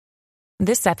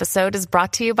This episode is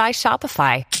brought to you by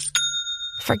Shopify.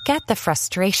 Forget the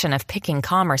frustration of picking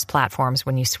commerce platforms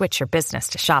when you switch your business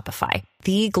to Shopify,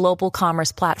 the global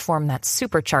commerce platform that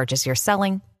supercharges your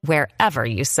selling wherever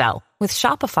you sell. With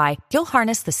Shopify, you'll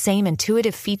harness the same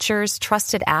intuitive features,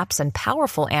 trusted apps, and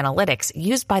powerful analytics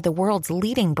used by the world's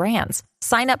leading brands.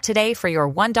 Sign up today for your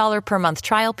 $1 per month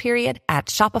trial period at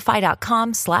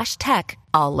shopify.com/tech,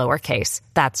 all lowercase.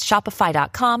 That's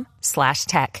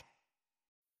shopify.com/tech.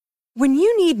 When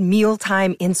you need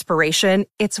mealtime inspiration,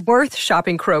 it's worth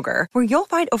shopping Kroger, where you'll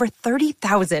find over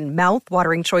 30,000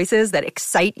 mouth-watering choices that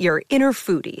excite your inner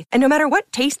foodie. And no matter what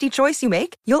tasty choice you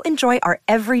make, you'll enjoy our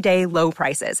everyday low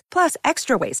prices, plus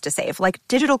extra ways to save, like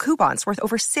digital coupons worth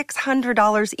over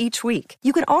 $600 each week.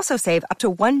 You can also save up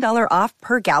to $1 off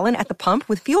per gallon at the pump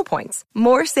with fuel points.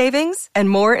 More savings and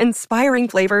more inspiring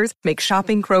flavors make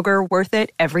shopping Kroger worth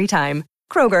it every time.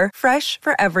 Kroger, fresh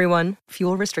for everyone.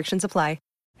 Fuel restrictions apply.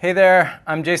 Hey there,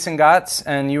 I'm Jason Gotts,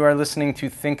 and you are listening to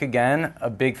Think Again, a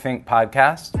Big Think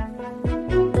podcast.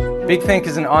 Big Think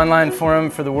is an online forum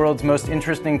for the world's most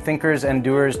interesting thinkers and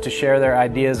doers to share their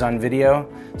ideas on video.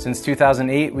 Since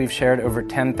 2008, we've shared over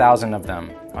 10,000 of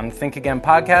them. On the Think Again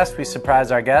podcast, we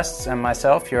surprise our guests and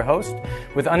myself, your host,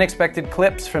 with unexpected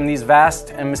clips from these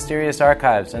vast and mysterious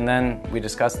archives, and then we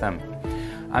discuss them.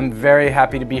 I'm very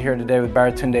happy to be here today with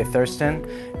Baratunde Thurston,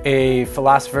 a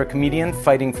philosopher-comedian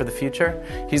fighting for the future.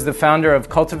 He's the founder of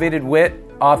Cultivated Wit,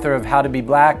 author of How to Be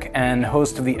Black, and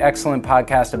host of the excellent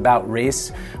podcast About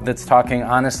Race that's talking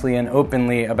honestly and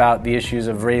openly about the issues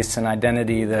of race and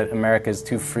identity that America is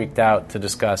too freaked out to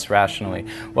discuss rationally.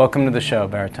 Welcome to the show,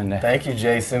 Baratunde. Thank you,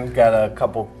 Jason. Got a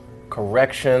couple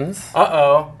corrections.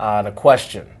 And a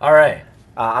question. All right.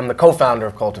 I'm the co-founder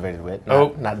of Cultivated Wit,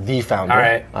 not the founder, All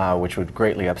right. Which would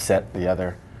greatly upset the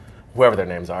other, whoever their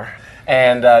names are.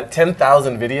 And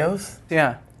 10,000 videos?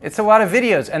 Yeah. It's a lot of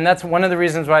videos, and that's one of the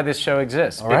reasons why this show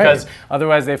exists. All because right.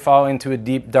 Otherwise they fall into a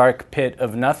deep, dark pit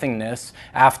of nothingness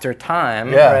after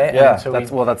time, Yeah, right? yeah. And so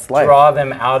That's we life. draw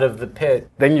them out of the pit.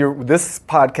 Then this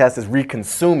podcast is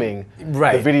reconsuming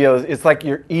Right. the videos. It's like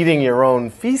you're eating your own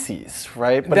feces,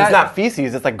 right? But it's not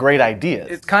feces, it's like great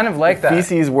ideas. It's kind of like that.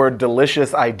 Feces were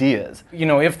delicious ideas. You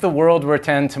know, if the world were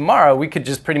to end tomorrow, we could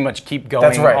just pretty much keep going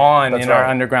That's right. on That's in our right.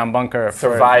 underground bunker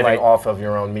Surviving for off of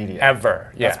your own media.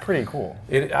 ever. Yeah. That's pretty cool.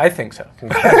 I think so.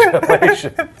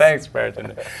 Congratulations. Thanks,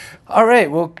 Baratunde. All right,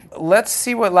 well, let's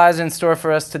see what lies in store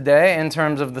for us today in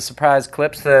terms of the surprise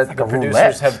clips that the producers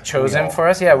roulette. have chosen for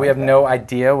us. Yeah, we have no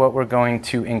idea what we're going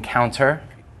to encounter.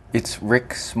 It's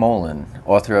Rick Smolan,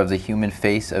 author of The Human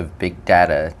Face of Big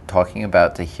Data, talking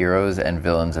about the heroes and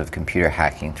villains of computer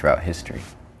hacking throughout history.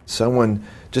 Someone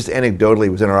just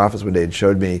anecdotally was in our office one day and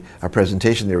showed me a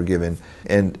presentation they were given,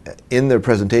 and in the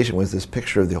presentation was this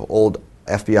picture of the old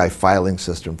FBI filing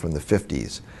system from the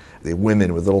 50s. The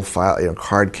women with little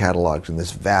card catalogs in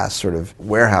this vast sort of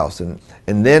warehouse. And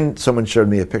then someone showed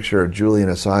me a picture of Julian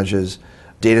Assange's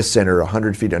data center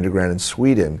 100 feet underground in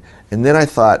Sweden. And then I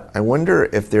thought, I wonder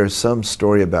if there's some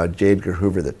story about J. Edgar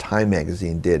Hoover that Time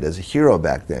magazine did as a hero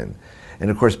back then.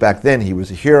 And of course, back then he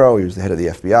was a hero. He was the head of the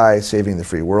FBI, saving the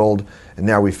free world. And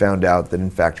now we found out that in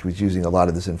fact he was using a lot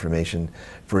of this information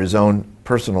for his own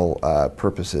personal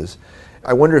purposes.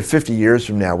 I wonder if 50 years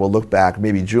from now we'll look back,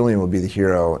 maybe Julian will be the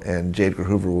hero and J. Edgar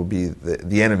Hoover will be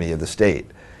the enemy of the state.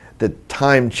 That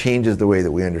time changes the way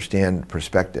that we understand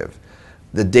perspective.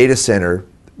 The data center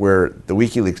where the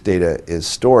WikiLeaks data is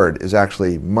stored is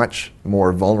actually much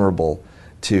more vulnerable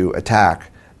to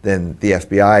attack than the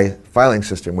FBI filing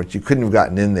system, which you couldn't have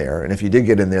gotten in there. And if you did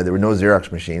get in there, there were no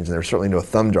Xerox machines and there were certainly no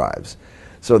thumb drives.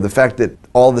 So the fact that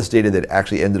all this data that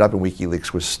actually ended up in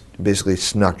WikiLeaks was basically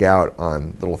snuck out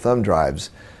on little thumb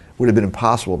drives would have been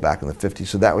impossible back in the 50s.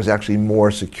 So that was actually more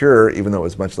secure, even though it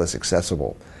was much less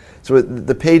accessible. So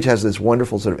the page has this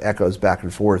wonderful sort of echoes back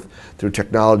and forth through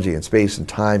technology and space and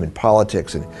time and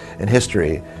politics and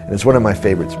history. And it's one of my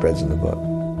favorite spreads in the book.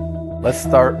 Let's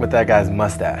start with that guy's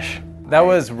mustache. That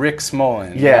was Rick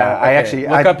Smolan. Yeah, okay. I actually...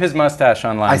 Look up his mustache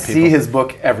online, I people. see his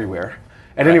book everywhere.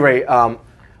 At any rate,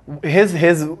 his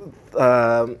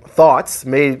thoughts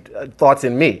made thoughts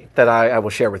in me that I will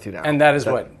share with you now. And that is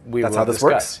what we that's will how this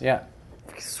discuss. works? Yeah.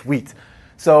 Sweet.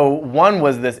 So one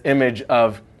was this image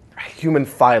of human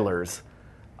filers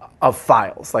of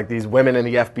files, like these women in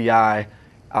the FBI,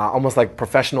 almost like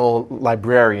professional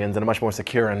librarians in a much more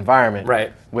secure environment,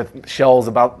 right, with shelves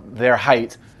about their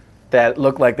height that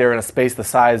look like they're in a space the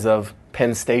size of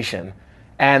Penn Station.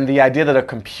 And the idea that a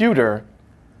computer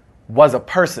was a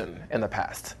person in the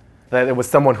past, that it was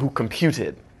someone who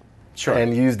computed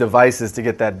and used devices to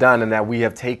get that done, and that we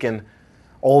have taken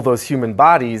all those human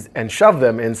bodies and shoved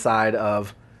them inside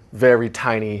of very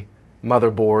tiny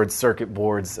motherboards, circuit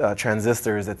boards,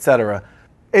 transistors, etc.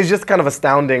 It's just kind of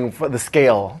astounding for the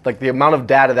scale. Like the amount of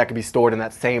data that could be stored in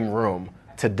that same room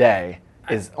today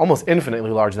is almost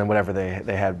infinitely larger than whatever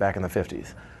they had back in the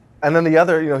 50s. And then the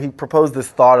other, he proposed this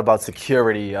thought about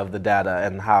security of the data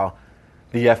and how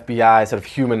the FBI sort of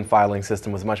human filing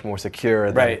system was much more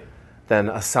secure than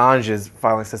Assange's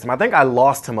filing system. I think I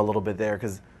lost him a little bit there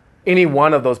because any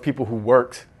one of those people who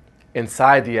worked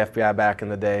inside the FBI back in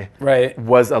the day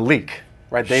was a leak.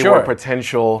 Right, they were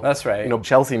potential. That's right.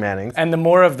 Chelsea Mannings. And the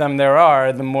more of them there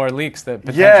are, the more leaks that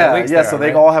potential leaks there are. So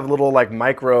they all have little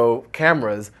micro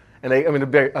cameras, and it'd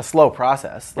be a slow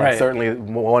process. Certainly,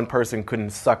 one person couldn't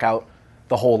suck out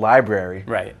the whole library.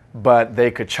 Right. But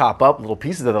they could chop up little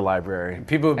pieces of the library.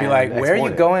 People would be like, "Where are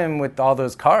you going with all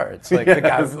those cards?" Like the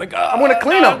guy was like, "I'm going to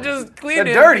clean them. I'm just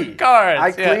cleaning They're dirty cards.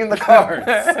 I clean the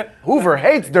cards." Hoover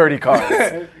hates dirty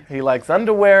cards. He likes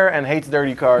underwear and hates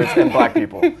dirty cards and black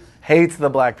people. Hates the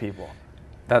black people.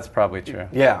 That's probably true.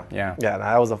 Yeah.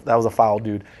 That was a foul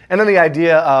dude. And then the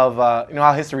idea of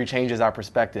how history changes our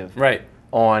perspective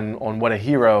on what a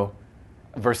hero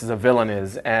versus a villain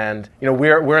is. And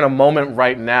we're in a moment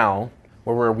right now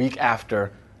where we're a week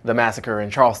after the massacre in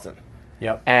Charleston.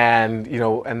 Yep. And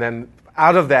and then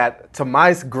out of that, to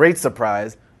my great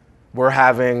surprise, we're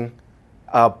having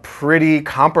a pretty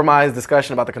compromised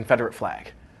discussion about the Confederate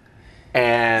flag.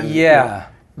 And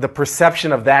the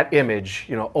perception of that image,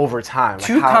 over time.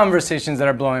 Two conversations that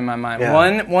are blowing my mind.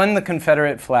 Yeah. One, the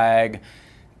Confederate flag.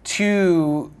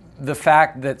 Two, the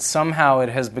fact that somehow it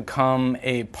has become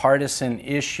a partisan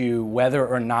issue whether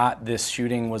or not this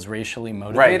shooting was racially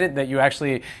motivated. That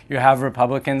you have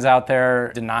Republicans out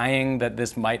there denying that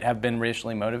this might have been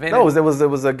racially motivated. No, it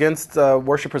was against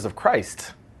worshipers of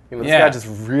Christ. This guy just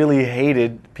really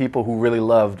hated people who really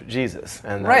loved Jesus.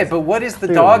 And but what is the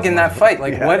dog in that fight?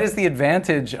 What is the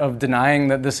advantage of denying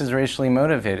that this is racially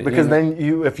motivated? Because then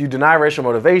if you deny racial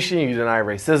motivation, you deny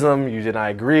racism, you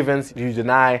deny grievance, you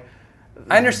deny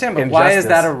I understand, but injustice. Why is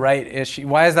that a right issue?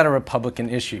 Why is that a Republican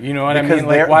issue? You know what because I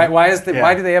mean?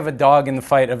 Why do they have a dog in the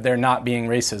fight of there not being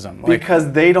racism?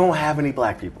 Because they don't have any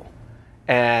black people.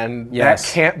 And that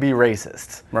can't be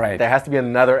racist. Right. There has to be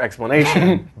another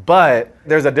explanation. But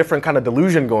there's a different kind of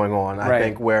delusion going on, I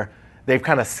think, where they've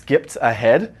kind of skipped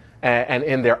ahead, and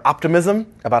in their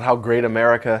optimism about how great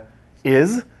America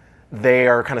is, they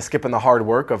are kind of skipping the hard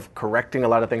work of correcting a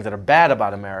lot of things that are bad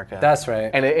about America. That's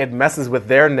right. And it messes with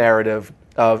their narrative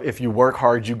of if you work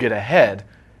hard, you get ahead,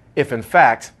 if in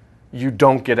fact you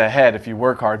don't get ahead if you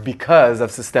work hard because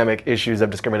of systemic issues of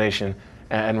discrimination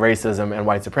and racism and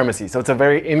white supremacy. So it's a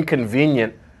very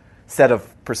inconvenient set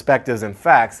of perspectives and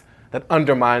facts that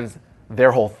undermines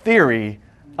their whole theory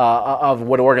of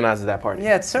what organizes that party.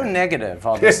 Yeah, it's so negative,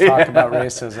 all this talk about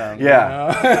racism.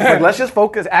 Yeah. Let's just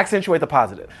focus, accentuate the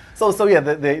positive. So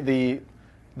the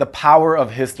power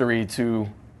of history to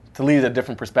lead a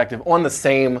different perspective on the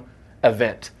same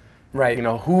event. Right.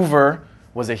 Hoover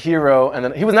was a hero, and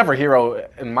then he was never a hero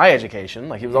in my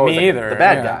education. He was always the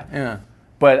bad guy. Yeah.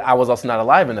 But I was also not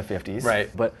alive in the 50s. Right.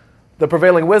 But the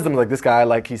prevailing wisdom, this guy,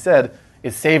 like he said,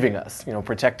 is saving us,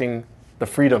 protecting the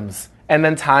freedoms. And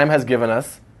then time has given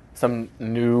us some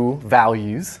new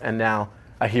values, and now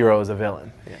a hero is a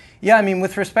villain. Yeah, I mean,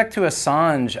 with respect to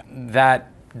Assange, that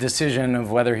decision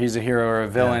of whether he's a hero or a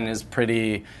villain is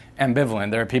pretty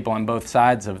ambivalent. There are people on both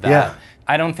sides of that. Yeah.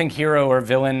 I don't think hero or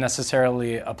villain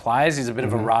necessarily applies. He's a bit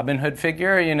of a Robin Hood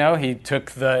figure, He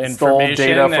took the information. Stole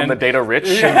data from the data rich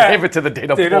and gave it to the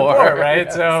data poor. Right?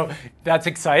 Yes. So that's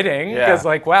exciting because,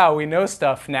 wow, we know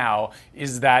stuff now.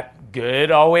 Is that good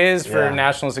always for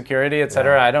national security, et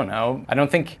cetera? I don't know. I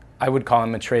don't think I would call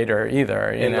him a traitor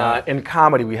either. In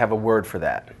comedy, we have a word for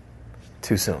that.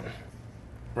 Too soon.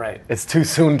 Right. It's too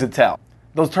soon to tell.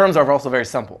 Those terms are also very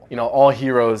simple. All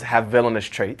heroes have villainous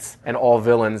traits, and all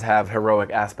villains have heroic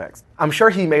aspects. I'm sure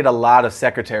he made a lot of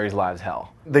secretaries' lives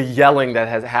hell. The yelling that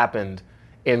has happened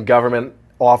in government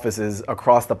offices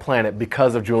across the planet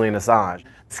because of Julian Assange.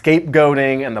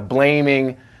 Scapegoating and the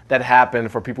blaming that happened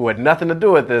for people who had nothing to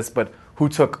do with this, but who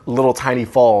took little tiny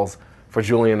falls for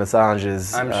Julian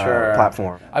Assange's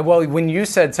platform. Well, when you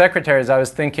said secretaries, I was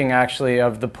thinking actually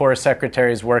of the poor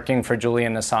secretaries working for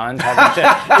Julian Assange,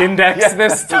 having to index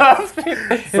this stuff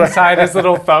inside his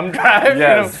little thumb drive.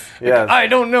 Yes. I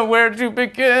don't know where to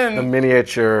begin. The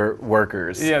miniature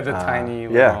workers. Yeah, the tiny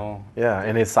little... Yeah,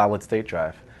 in his solid state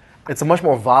drive. It's a much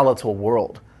more volatile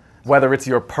world. Whether it's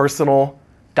your personal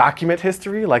document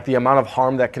history, like the amount of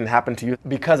harm that can happen to you,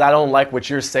 because I don't like what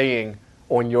you're saying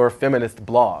on your feminist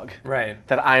blog,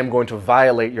 that I am going to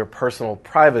violate your personal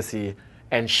privacy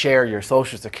and share your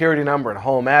social security number and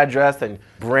home address and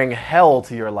bring hell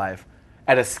to your life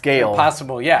at a scale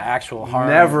Possible, actual harm.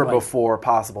 never before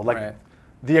possible. Like Right.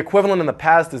 the equivalent in the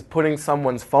past is putting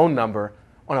someone's phone number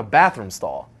on a bathroom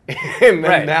stall. and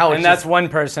Right, now it's and that's just, one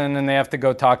person, and they have to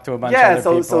go talk to a bunch of other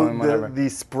people so and whatever. the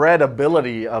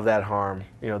spreadability of that harm,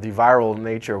 the viral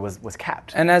nature was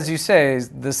capped. And as you say,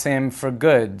 the same for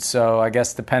good. So I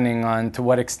guess depending on to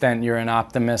what extent you're an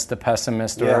optimist, a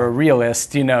pessimist, or Yeah. a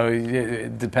realist,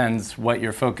 it depends what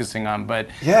you're focusing on. But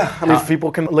Yeah, I mean,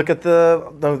 people can look at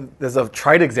there's a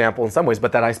trite example in some ways,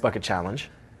 but that Ice Bucket Challenge,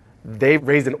 they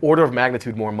raised an order of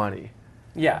magnitude more money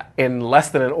yeah, in less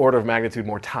than an order of magnitude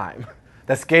more time.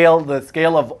 The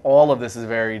scale of all of this is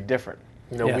very different.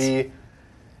 Yes. We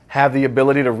have the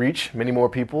ability to reach many more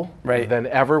people Right. than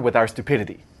ever with our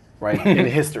stupidity, right, in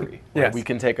history. Right? Yes. We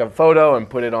can take a photo and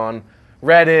put it on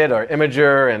Reddit or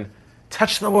Imager and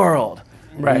touch the world.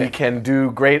 Right. We can do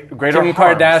greater Kim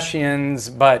harm. Kardashian's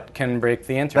butt can break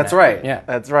the internet. That's right. Yeah.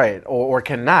 That's right. Or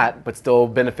cannot, but still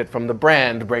benefit from the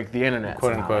brand, break the internet.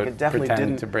 Quote somehow. unquote, Like, it definitely pretend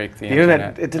didn't to break the internet.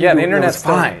 internet. It didn't Yeah, do- the it internet's was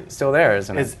fine. still there,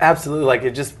 isn't it? It's absolutely like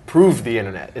it just proved the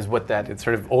internet is what that It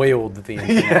sort of oiled the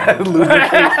internet.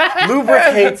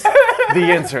 lubricates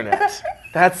the internet.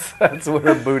 That's what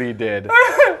her booty did.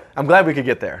 I'm glad we could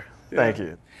get there. Thank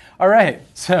you. All right,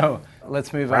 so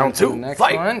let's move on Round to two, the next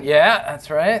fight. one. Yeah, that's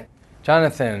right.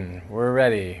 Jonathan, we're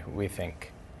ready, we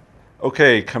think.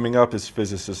 Okay, coming up is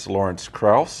physicist Lawrence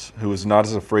Krauss, who is not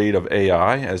as afraid of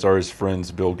AI as are his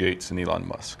friends Bill Gates and Elon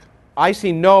Musk. I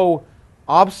see no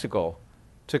obstacle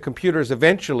to computers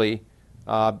eventually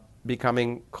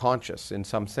becoming conscious in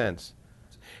some sense.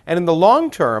 And in the long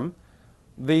term,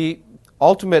 the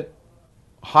ultimate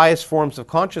highest forms of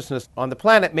consciousness on the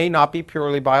planet may not be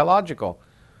purely biological.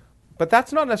 But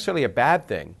that's not necessarily a bad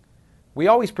thing. We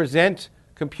always present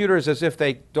computers as if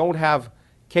they don't have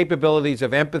capabilities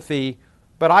of empathy,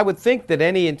 but I would think that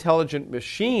any intelligent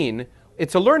machine,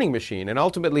 it's a learning machine, and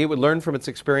ultimately it would learn from its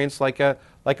experience like a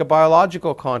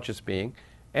biological conscious being,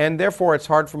 and therefore it's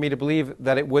hard for me to believe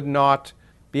that it would not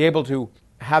be able to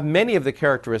have many of the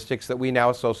characteristics that we now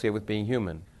associate with being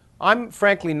human. I'm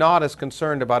frankly not as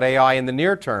concerned about AI in the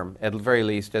near term, at the very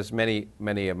least, as many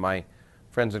of my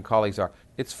friends and colleagues are.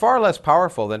 It's far less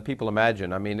powerful than people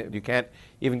imagine. I mean, you can't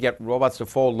even get robots to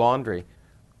fold laundry.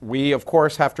 We, of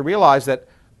course, have to realize that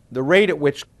the rate at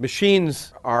which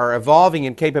machines are evolving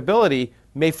in capability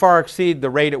may far exceed the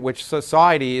rate at which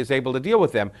society is able to deal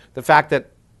with them. The fact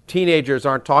that teenagers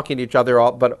aren't talking to each other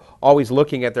but always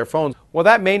looking at their phones, well,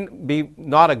 that may be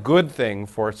not a good thing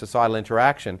for societal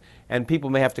interaction, and people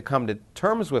may have to come to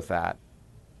terms with that.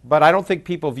 But I don't think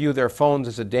people view their phones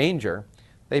as a danger.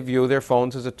 They view their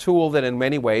phones as a tool that in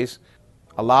many ways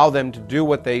allow them to do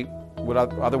what they would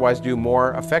otherwise do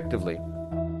more effectively.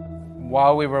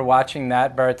 While we were watching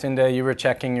that, Baratunde, you were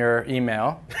checking your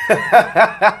email.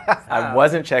 I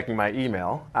wasn't checking my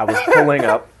email. I was pulling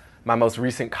up my most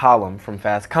recent column from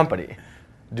Fast Company.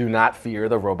 Do not fear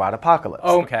the robot apocalypse.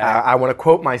 Okay. I want to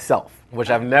quote myself, which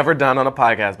I've never done on a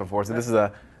podcast before, so this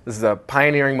is a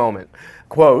pioneering moment.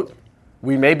 Quote,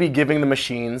 "We may be giving the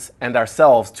machines and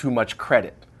ourselves too much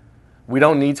credit. We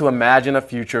don't need to imagine a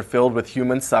future filled with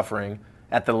human suffering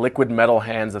at the liquid metal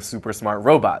hands of super smart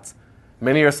robots.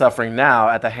 Many are suffering now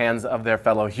at the hands of their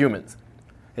fellow humans.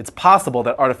 It's possible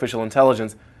that artificial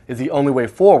intelligence is the only way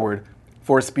forward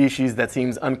for a species that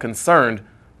seems unconcerned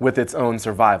with its own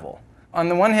survival." On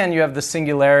the one hand, you have the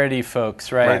singularity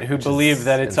folks, right, who which believe is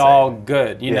that it's insane. all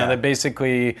good. You know, Yeah. that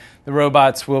basically the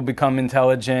robots will become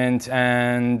intelligent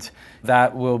and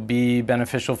that will be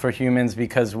beneficial for humans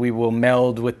because we will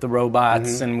meld with the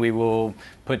robots and we will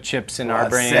put chips in our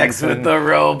brains. Sex with and- the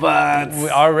robots.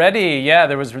 Already, yeah,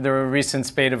 there were a recent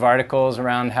spate of articles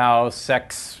around how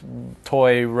sex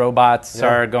toy robots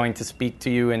are going to speak to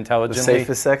you The intelligently.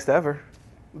 safest sex ever.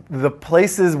 The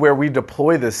places where we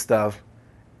deploy this stuff,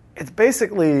 it's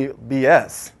basically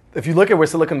BS. If you look at where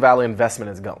Silicon Valley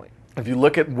investment is going, if you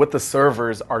look at what the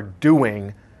servers are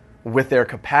doing with their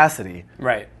capacity,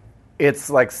 Right. it's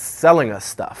like selling us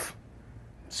stuff.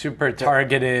 Super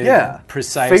targeted,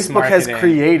 precise Facebook marketing. has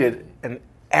created an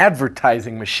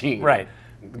advertising machine. Right.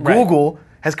 Google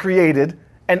has created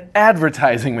an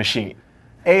advertising machine.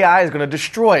 AI is going to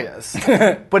destroy us,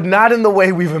 but not in the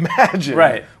way we've imagined.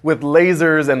 Right. With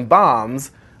lasers and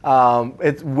bombs,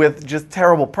 it's with just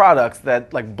terrible products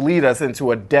that like bleed us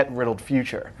into a debt-riddled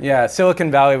future. Yeah, Silicon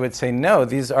Valley would say, no,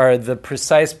 these are the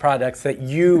precise products that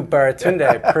you,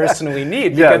 Baratunde, personally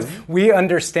need because Yes. we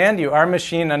understand you. Our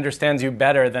machine understands you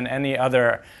better than any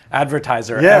other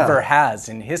advertiser Yeah. ever has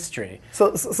in history. So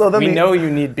then We know you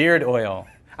need beard oil.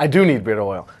 I do need beard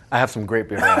oil. I have some great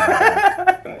beard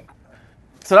oil.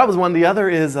 So that was one. The other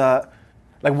is,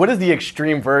 what is the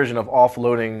extreme version of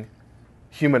offloading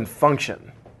human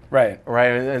function. Right.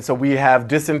 Right? And so we have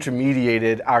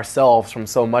disintermediated ourselves from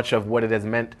so much of what it has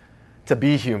meant to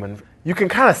be human. You can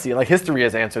kind of see, like, history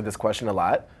has answered this question a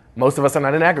lot. Most of us are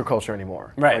not in agriculture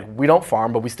anymore. Right. Like, we don't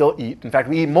farm, but we still eat. In fact,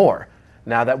 we eat more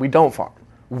now that we don't farm.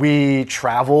 We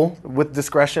travel with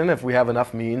discretion if we have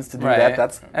enough means to do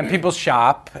that. And people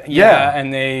shop. Yeah.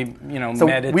 And they, So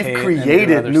meditate. we've and do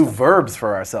created other new stuff. verbs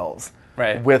for ourselves.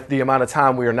 Right. With the amount of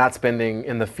time we are not spending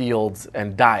in the fields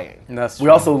and dying. That's we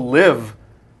true. also live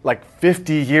like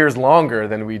 50 years longer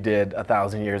than we did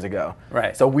 1,000 years ago.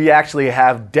 Right. So we actually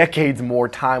have decades more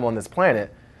time on this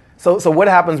planet. So what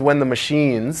happens when the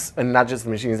machines, and not just the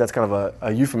machines, that's kind of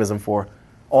a euphemism for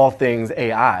all things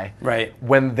AI. Right.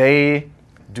 When they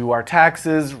do our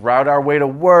taxes, route our way to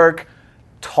work,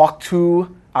 talk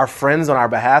to our friends on our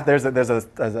behalf. There's a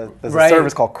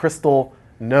service called Crystal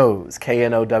Knows,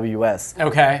 Knows.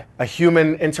 Okay. A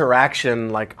human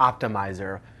interaction like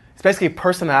optimizer. It's basically a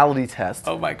personality test.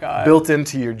 Oh my God. Built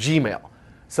into your Gmail.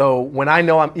 So when I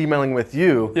know I'm emailing with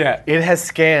you, it has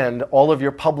scanned all of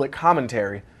your public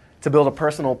commentary to build a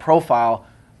personal profile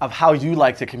of how you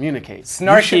like to communicate.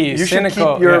 Snarky, you should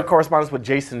cynical. keep your correspondence with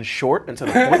Jason short and to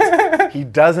the point. He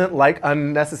doesn't like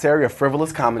unnecessary or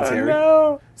frivolous commentary. Oh,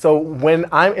 no. So when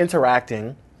I'm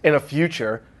interacting in a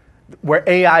future where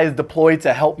AI is deployed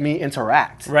to help me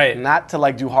interact, Right. not to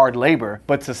like do hard labor,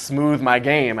 but to smooth my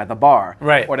game at the bar,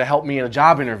 Right. or to help me in a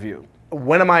job interview.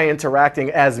 When am I interacting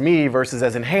as me versus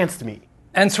as enhanced me?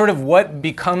 And sort of what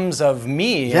becomes of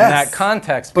me in Yes. that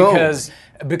context. Boom.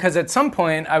 Because at some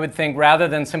point, I would think rather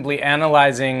than simply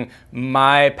analyzing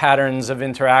my patterns of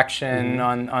interaction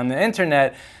on the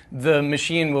internet, the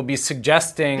machine will be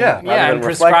suggesting rather than and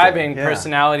prescribing reflecting.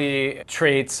 personality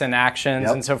traits and actions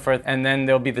Yep. and so forth. And then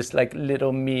there'll be this like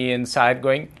little me inside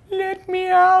going, let me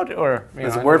out. Or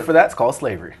There's a word for that, it's called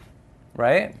slavery.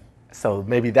 right? So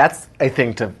maybe that's a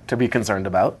thing to be concerned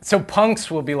about. So punks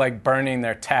will be like burning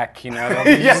their tech, They'll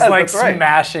be Yeah, just like that's right.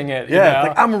 smashing it, Yeah,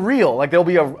 like I'm real. Like there'll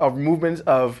be a movement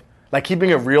of, like keeping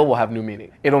it real will have new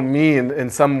meaning. It'll mean in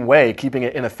some way keeping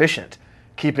it inefficient,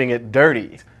 keeping it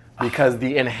dirty, because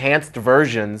the enhanced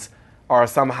versions are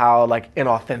somehow like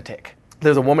inauthentic.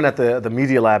 There's a woman at the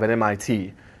Media Lab at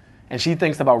MIT, and she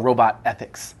thinks about robot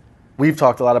ethics. We've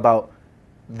talked a lot about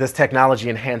this technology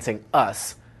enhancing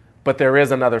us, but there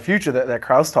is another future that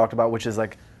Krauss talked about, which is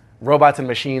like robots and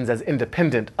machines as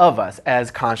independent of us,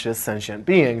 as conscious, sentient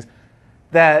beings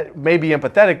that may be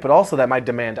empathetic, but also that might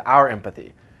demand our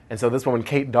empathy. And so this woman,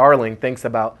 Kate Darling, thinks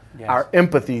about our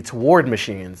empathy toward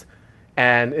machines.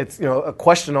 And it's a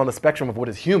question on the spectrum of what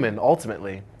is human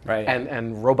ultimately, Right.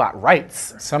 and robot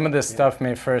rights. Some of this stuff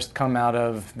may first come out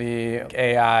of the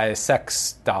AI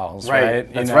sex dolls,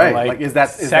 right? That's right. Like is that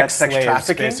sex slaves,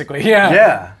 trafficking? basically?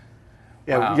 Yeah.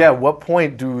 Yeah. Wow. Yeah. What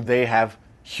point do they have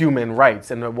human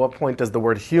rights, and at what point does the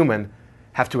word human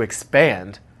have to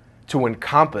expand to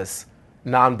encompass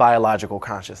non-biological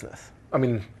consciousness? I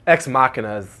mean, Ex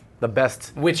Machina is the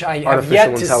best. Which I have artificial yet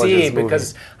to intelligence see movie.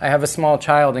 because I have a small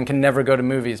child and can never go to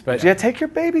movies. But Yeah, take your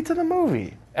baby to the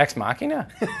movie. Ex Machina?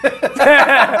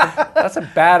 That's a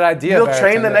bad idea. You'll train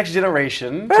the bartender. next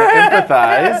generation to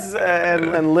empathize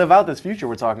and live out this future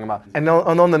we're talking about. And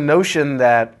on the notion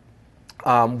that,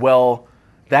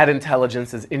 that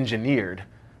intelligence is engineered,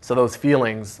 so those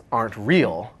feelings aren't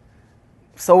real,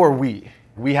 so are we.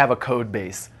 We have a code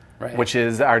base, Right. which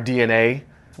is our DNA,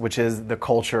 which is the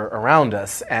culture around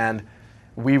us. And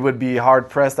we would be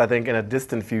hard-pressed, I think, in a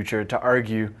distant future to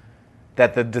argue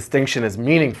that the distinction is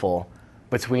meaningful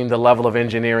between the level of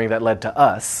engineering that led to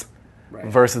us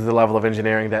versus the level of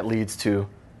engineering that leads to,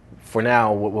 for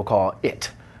now, what we'll call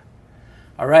it.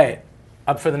 All right.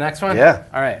 Up for the next one? Yeah.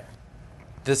 All right.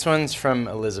 This one's from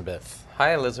Elizabeth.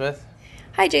 Hi, Elizabeth.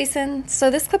 Hi, Jason. So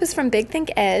this clip is from Big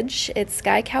Think Edge. It's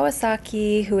Guy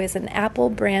Kawasaki, who is an Apple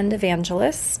brand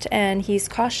evangelist, and he's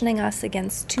cautioning us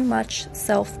against too much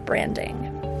self-branding.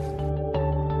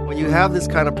 When you have this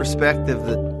kind of perspective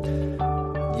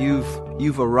that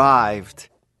you've arrived,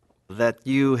 that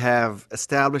you have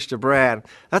established a brand,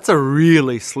 that's a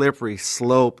really slippery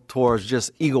slope towards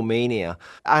just egomania.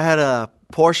 I had a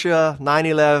Porsche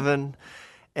 911,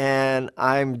 and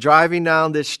I'm driving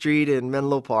down this street in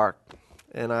Menlo Park,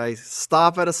 and I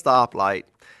stop at a stoplight,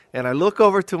 and I look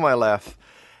over to my left,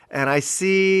 and I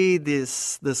see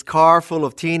this car full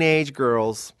of teenage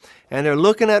girls, and they're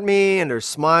looking at me, and they're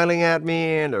smiling at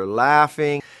me, and they're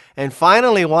laughing, and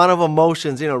finally one of them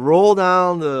motions, roll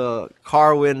down the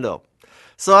car window.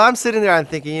 So I'm sitting there and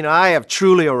thinking, I have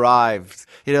truly arrived.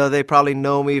 They probably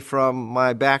know me from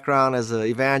my background as an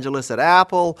evangelist at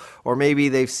Apple, or maybe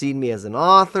they've seen me as an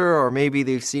author, or maybe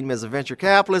they've seen me as a venture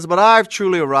capitalist, but I've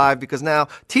truly arrived because now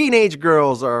teenage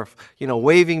girls are,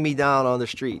 waving me down on the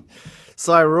street.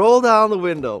 So I roll down the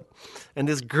window, and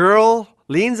this girl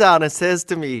leans out and says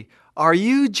to me, "Are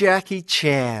you Jackie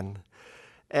Chan?"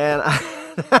 And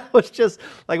that was just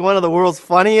like one of the world's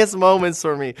funniest moments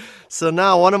for me. So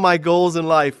now one of my goals in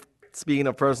life, speaking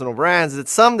of personal brands, is that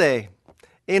someday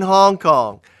in Hong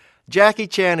Kong, Jackie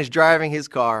Chan is driving his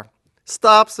car,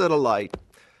 stops at a light.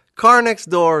 Car next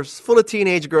door is full of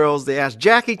teenage girls. They ask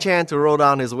Jackie Chan to roll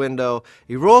down his window.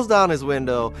 He rolls down his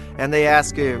window, and they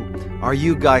ask him, "Are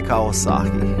you Guy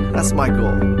Kawasaki?" That's my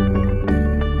goal.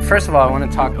 First of all, I want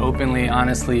to talk openly,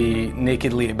 honestly,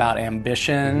 nakedly about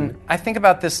ambition. I think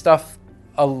about this stuff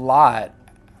a lot,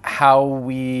 how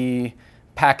we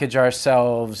package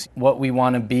ourselves, what we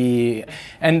want to be,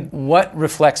 and what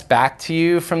reflects back to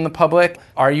you from the public.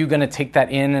 Are you going to take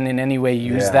that in and in any way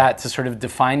use that to sort of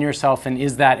define yourself? And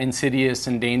is that insidious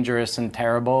and dangerous and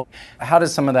terrible? How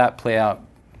does some of that play out?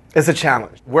 It's a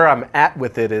challenge. Where I'm at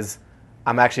with it is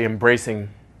I'm actually embracing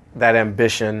that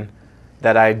ambition,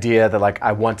 that idea that like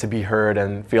I want to be heard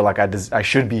and feel like I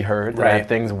should be heard, that I have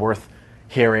things worth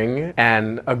hearing,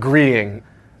 and agreeing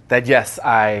that yes,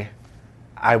 I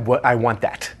want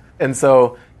that. And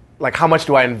so, like, how much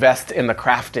do I invest in the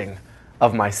crafting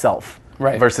of myself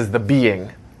versus the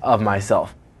being of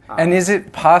myself? And is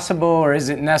it possible, or is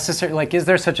it necessary? Like, is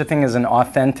there such a thing as an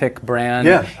authentic brand?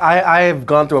 Yeah, I have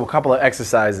gone through a couple of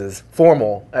exercises,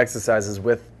 formal exercises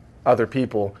with other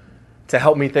people to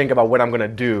help me think about what I'm going to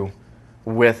do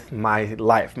with my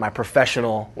life, my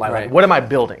professional life. Like, what am I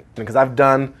building? Because I've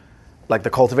done like the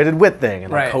Cultivated Wit thing,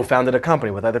 and I co-founded a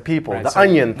company with other people, the so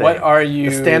Onion thing, what are you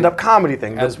the stand-up comedy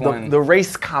thing, the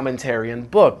race commentary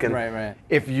and book. And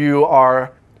if you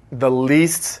are the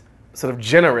least sort of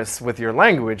generous with your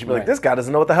language, you'd be like, this guy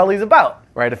doesn't know what the hell he's about,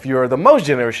 right? If you're the most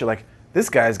generous, you're like, this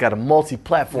guy's got a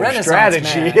multi-platform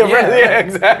strategy.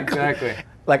 Exactly.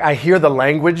 Like, I hear the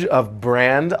language of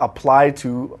brand applied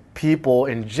to people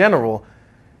in general,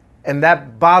 and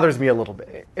that bothers me a little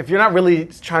bit. If you're not really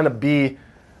trying to be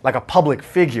like a public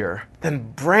figure,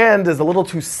 then brand is a little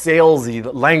too salesy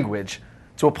language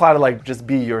to apply to like just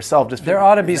be yourself. Just there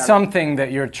ought to be something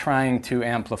that you're trying to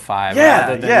amplify.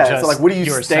 Rather than just so like, what do you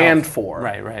yourself. Stand for?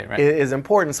 Right. Is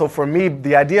important. So for me,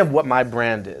 the idea of what my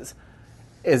brand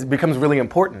is becomes really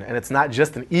important, and it's not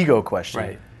just an ego question.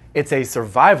 Right. It's a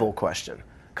survival question,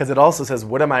 because it also says,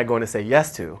 what am I going to say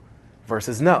yes to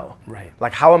versus no? Right.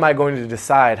 Like, how am I going to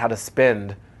decide how to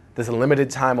spend this limited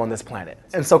time on this planet?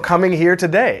 And so coming here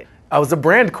today, it was a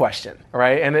brand question,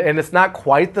 right? And it's not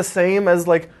quite the same as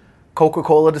like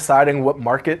Coca-Cola deciding what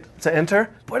market to enter,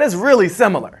 but it's really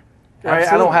similar, right?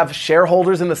 I don't have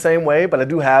shareholders in the same way, but I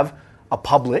do have a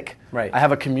public. Right. I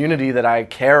have a community that I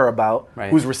care about,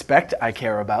 whose respect I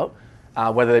care about,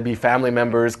 whether they be family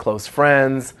members, close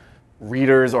friends,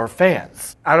 readers, or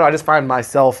fans. I don't know, I just find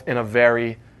myself in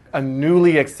a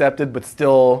newly accepted but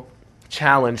still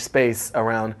challenged space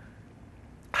around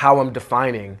how I'm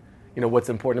defining, what's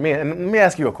important to me. And let me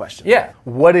ask you a question. Yeah.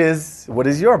 What is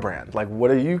your brand? Like, what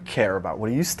do you care about? What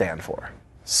do you stand for?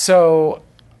 So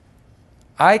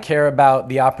I care about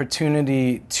the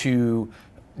opportunity to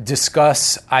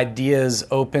discuss ideas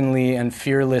openly and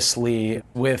fearlessly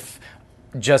with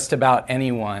just about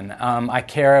anyone. I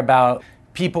care about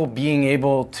people being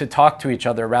able to talk to each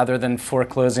other rather than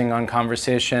foreclosing on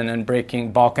conversation and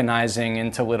balkanizing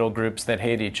into little groups that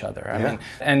hate each other. I mean,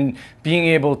 and being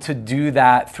able to do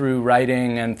that through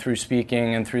writing and through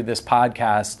speaking and through this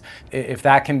podcast, if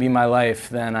that can be my life,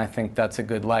 then I think that's a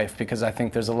good life, because I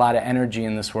think there's a lot of energy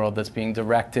in this world that's being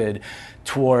directed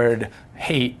toward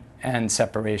hate and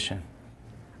separation.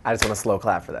 I just want a slow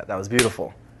clap for that. That was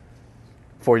beautiful.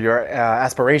 For your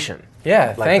aspiration.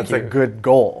 Yeah, thank you. It's a good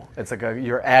goal. It's like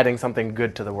you're adding something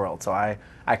good to the world. So I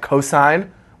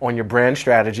co-sign on your brand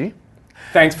strategy.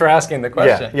 Thanks for asking the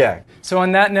question. Yeah. So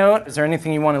on that note, is there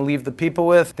anything you want to leave the people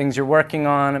with, things you're working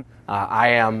on? I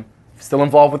am still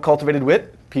involved with Cultivated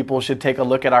Wit. People should take a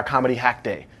look at our Comedy Hack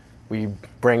Day. We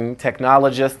bring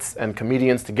technologists and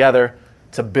comedians together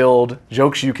to build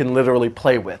jokes you can literally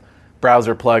play with.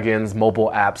 Browser plugins, mobile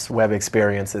apps, web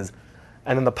experiences.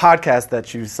 And then the podcast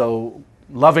that you so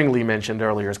lovingly mentioned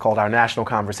earlier is called Our National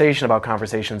Conversation, about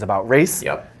conversations about race.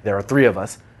 Yep. There are three of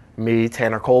us, me,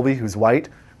 Tanner Colby, who's white,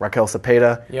 Raquel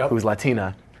Cepeda, who's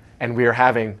Latina, and we are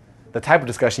having the type of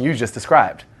discussion you just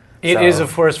described. It is a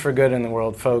force for good in the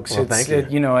world, folks. Well, thank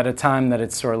you. At a time that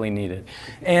it's sorely needed.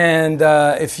 And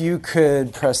if you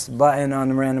could press the button on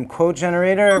the random quote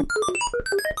generator.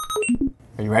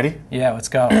 Are you ready? Yeah, let's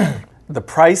go. The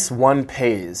price one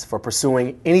pays for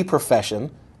pursuing any profession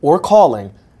or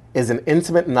calling is an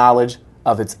intimate knowledge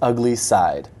of its ugly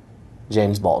side.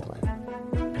 James Baldwin.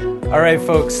 All right,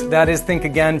 folks, that is Think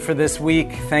Again for this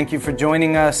week. Thank you for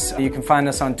joining us. You can find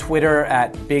us on Twitter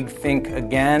at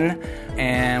BigThinkAgain,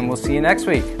 and we'll see you next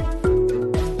week.